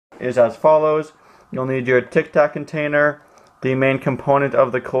is as follows. You'll need your Tic Tac container. The main component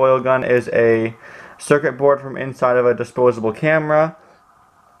of the coil gun is a circuit board from inside of a disposable camera.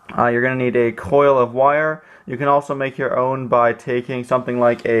 You're going to need a coil of wire. You can also make your own by taking something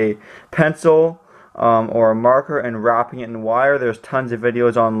like a pencil or a marker and wrapping it in wire. There's tons of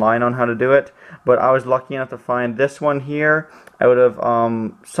videos online on how to do it, but I was lucky enough to find this one here out of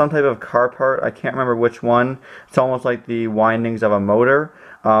some type of car part. I can't remember which one. It's almost like the windings of a motor,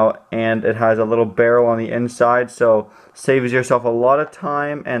 and it has a little barrel on the inside, so saves yourself a lot of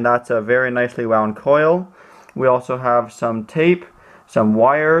time, and that's a very nicely wound coil. We also have some tape, some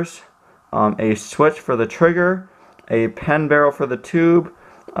wires, a switch for the trigger, a pen barrel for the tube,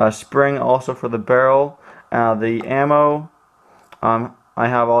 a spring also for the barrel, the ammo. I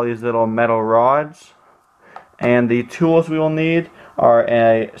have all these little metal rods, and the tools we will need are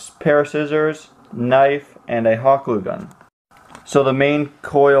a pair of scissors, knife, and a hot glue gun. So the main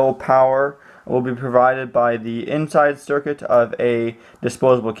coil power will be provided by the inside circuit of a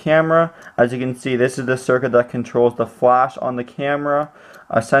disposable camera. As you can see, this is the circuit that controls the flash on the camera.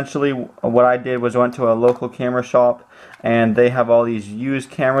 Essentially, what I did was went to a local camera shop, and they have all these used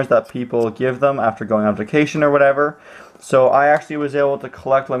cameras that people give them after going on vacation or whatever. So I actually was able to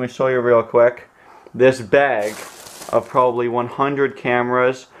collect, let me show you real quick, this bag of probably 100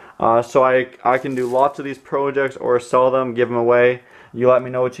 cameras. So I can do lots of these projects or sell them, give them away. You let me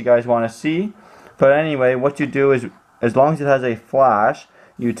know what you guys want to see. But anyway, what you do is, as long as it has a flash,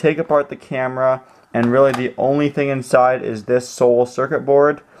 you take apart the camera, and really the only thing inside is this sole circuit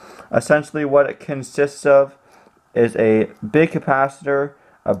board. Essentially what it consists of is a big capacitor,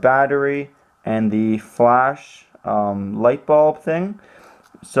 a battery, and the flash light bulb thing.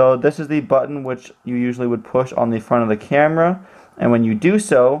 So this is the button which you usually would push on the front of the camera, and when you do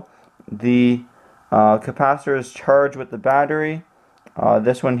so, the capacitor is charged with the battery.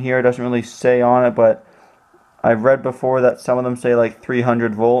 This one here doesn't really say on it, but I've read before that some of them say like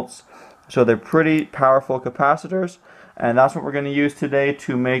 300 volts. So they're pretty powerful capacitors, and that's what we're going to use today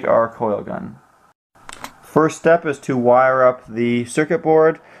to make our coil gun. First step is to wire up the circuit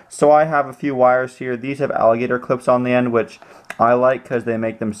board. So I have a few wires here. These have alligator clips on the end, which I like because they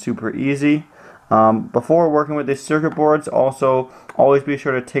make them super easy. Before working with these circuit boards, also always be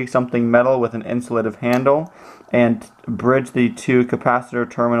sure to take something metal with an insulative handle and bridge the two capacitor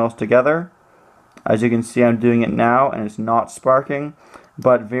terminals together. As you can see, I'm doing it now and it's not sparking,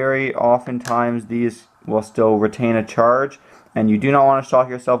 but very oftentimes these will still retain a charge, and you do not want to shock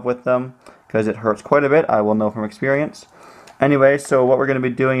yourself with them because it hurts quite a bit. I will know from experience. Anyway, so what we're going to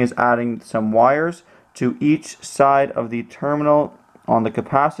be doing is adding some wires to each side of the terminal on the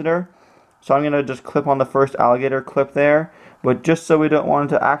capacitor. So I'm going to just clip on the first alligator clip there, but just so we don't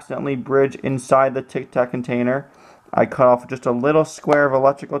want it to accidentally bridge inside the Tic Tac container, I cut off just a little square of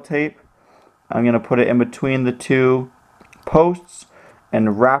electrical tape. I'm going to put it in between the two posts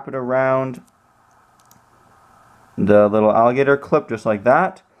and wrap it around the little alligator clip just like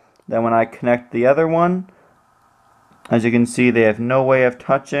that. Then when I connect the other one, as you can see, they have no way of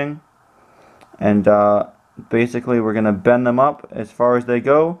touching, and basically we're going to bend them up as far as they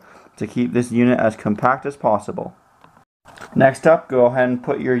go to keep this unit as compact as possible. Next up, go ahead and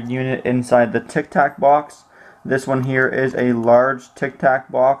put your unit inside the Tic Tac box. This one here is a large Tic Tac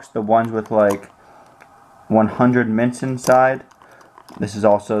box, the ones with like 100 mints inside. This is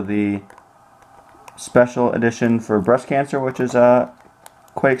also the special edition for breast cancer, which is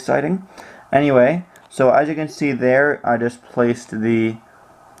quite exciting. Anyway, so as you can see there, I just placed the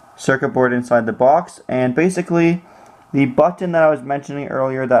circuit board inside the box, and basically the button that I was mentioning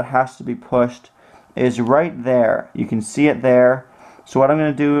earlier that has to be pushed is right there. You can see it there. So what I'm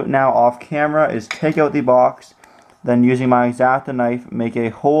going to do now off camera is take out the box, then using my X-Acto knife make a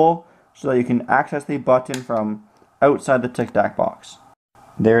hole so that you can access the button from outside the Tic Tac box.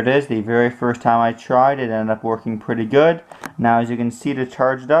 There it is. The very first time I tried, it ended up working pretty good. Now as you can see, to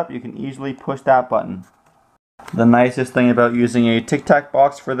charge it up, you can easily push that button. The nicest thing about using a Tic Tac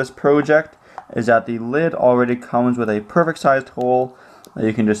box for this project is that the lid already comes with a perfect sized hole that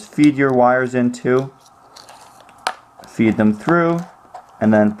you can just feed your wires into, feed them through,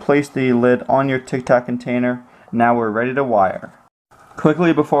 and then place the lid on your Tic Tac container. Now we're ready to wire.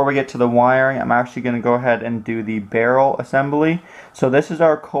 Quickly before we get to the wiring, I'm actually going to go ahead and do the barrel assembly. So this is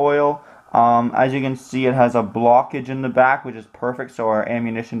our coil. As you can see, it has a blockage in the back, which is perfect so our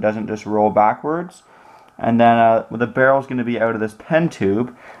ammunition doesn't just roll backwards. And then the barrel is going to be out of this pen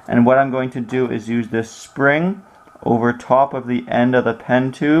tube, and what I'm going to do is use this spring over top of the end of the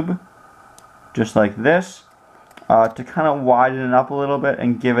pen tube, just like this, to kind of widen it up a little bit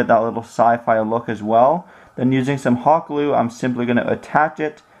and give it that little sci-fi look as well. Then using some hot glue, I'm simply going to attach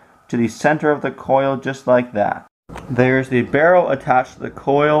it to the center of the coil just like that. There's the barrel attached to the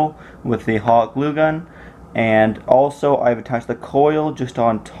coil with the hot glue gun, and also I've attached the coil just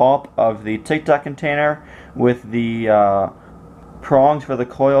on top of the Tic Tac container with the prongs for the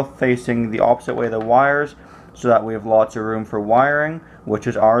coil facing the opposite way of the wires, so that we have lots of room for wiring, which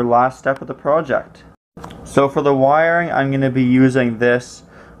is our last step of the project. So for the wiring, I'm going to be using this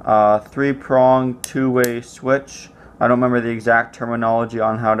 3-prong 2-way switch. I don't remember the exact terminology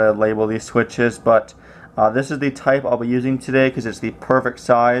on how to label these switches, but this is the type I'll be using today because it's the perfect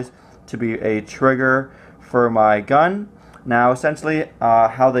size to be a trigger for my gun. Now essentially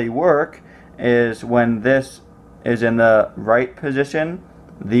how they work is when this is in the right position,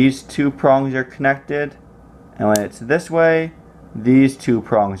 these 2 prongs are connected, and when it's this way, these 2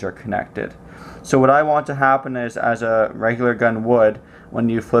 prongs are connected. So what I want to happen is, as a regular gun would, when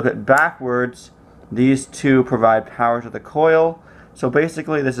you flip it backwards, these 2 provide power to the coil. So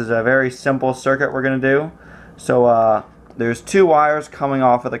basically this is a very simple circuit we're going to do. So there's 2 wires coming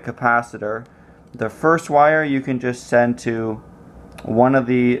off of the capacitor. The first wire you can just send to one of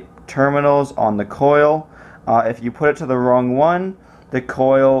the terminals on the coil. If you put it to the wrong one, the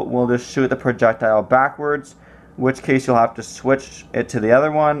coil will just shoot the projectile backwards, in which case you'll have to switch it to the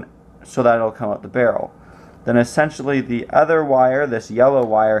other one so that it'll come out the barrel. Then essentially the other wire, this yellow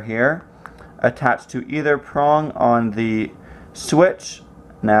wire here, attached to either prong on the switch.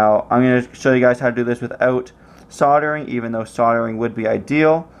 Now I'm going to show you guys how to do this without soldering, even though soldering would be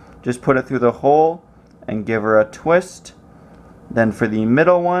ideal. Just put it through the hole and give her a twist. Then for the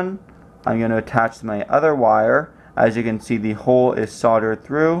middle one, I'm going to attach my other wire. As you can see, the hole is soldered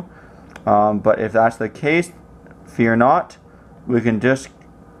through, but if that's the case, fear not. We can just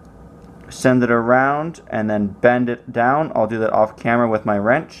send it around and then bend it down. I'll do that off camera with my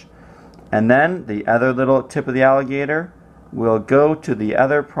wrench. And then the other little tip of the alligator will go to the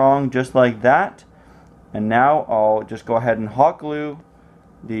other prong just like that. And now I'll just go ahead and hot glue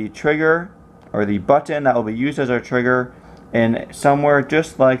the trigger, or the button that will be used as our trigger, in somewhere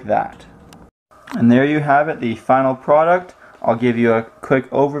just like that. And there you have it, the final product. I'll give you a quick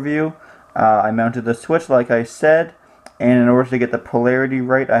overview. I mounted the switch like I said, and in order to get the polarity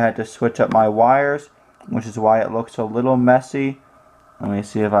right, I had to switch up my wires, which is why it looks a little messy. Let me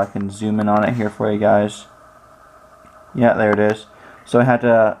see if I can zoom in on it here for you guys. Yeah, there it is. So I had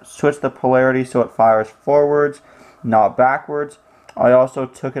to switch the polarity so it fires forwards, not backwards. I also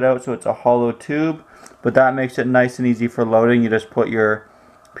took it out so it's a hollow tube, but that makes it nice and easy for loading. You just put your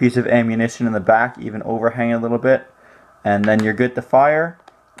piece of ammunition in the back, even overhang a little bit, and then you're good to fire.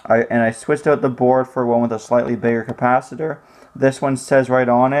 I switched out the board for one with a slightly bigger capacitor. This one says right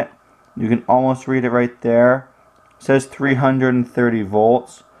on it, you can almost read it right there, it says 330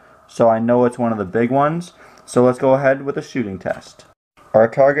 volts, so I know it's one of the big ones. So let's go ahead with a shooting test. Our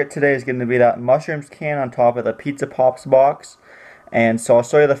target today is going to be that mushrooms can on top of the Pizza Pops box, and so I'll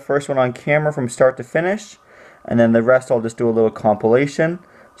show you the first one on camera from start to finish, and then the rest I'll just do a little compilation.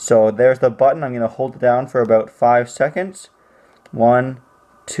 So there's the button. I'm going to hold it down for about 5 seconds. 1,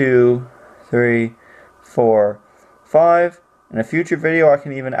 2, 3, 4, 5. In a future video I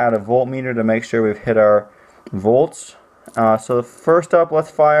can even add a voltmeter to make sure we've hit our volts. So first up,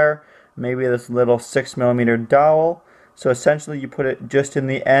 let's fire maybe this little 6mm dowel. So essentially you put it just in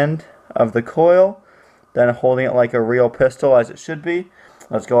the end of the coil, then holding it like a real pistol as it should be.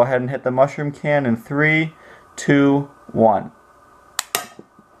 Let's go ahead and hit the mushroom can in 3, 2, 1.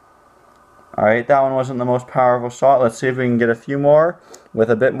 Alright, that one wasn't the most powerful shot. Let's see if we can get a few more with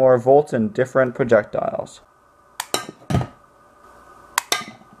a bit more volts and different projectiles.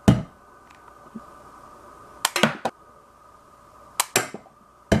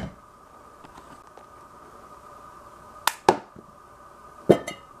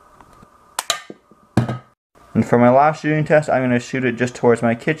 And for my last shooting test, I'm going to shoot it just towards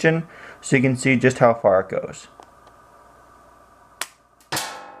my kitchen so you can see just how far it goes.